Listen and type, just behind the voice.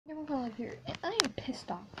Live here, and I am pissed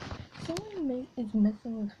off. Someone is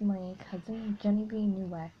messing with my cousin, Genevieve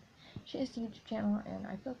Neway. She has a YouTube channel, and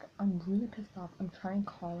I feel like I'm really pissed off. I'm trying to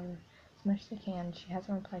call her as much as I can. She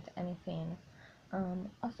hasn't replied to anything.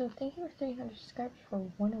 Also, thank you for 300 subscribers for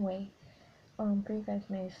one away. For you guys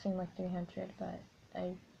may seem like 300, but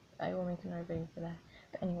I will make another video for that.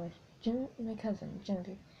 But anyways, my cousin,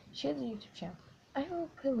 Genevieve, she has a YouTube channel. I will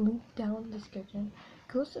put a link down in the description.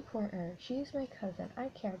 Go support her. She's my cousin. I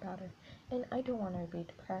care about her. And I don't want her to be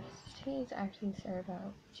depressed. She's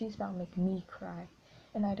about making me cry.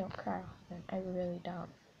 And I don't cry often. I really don't.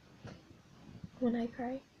 When I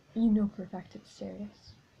cry, you know for a fact it's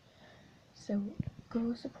serious. So,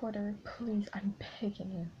 go support her. Please, I'm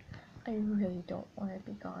begging you. I really don't want her to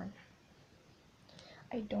be gone.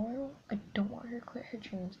 I don't want her to quit her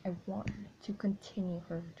dreams. I want her to continue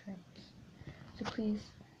her dreams. So please,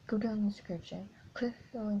 go down in the description, click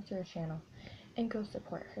the link to her channel, and go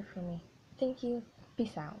support her for me. Thank you.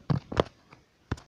 Peace out.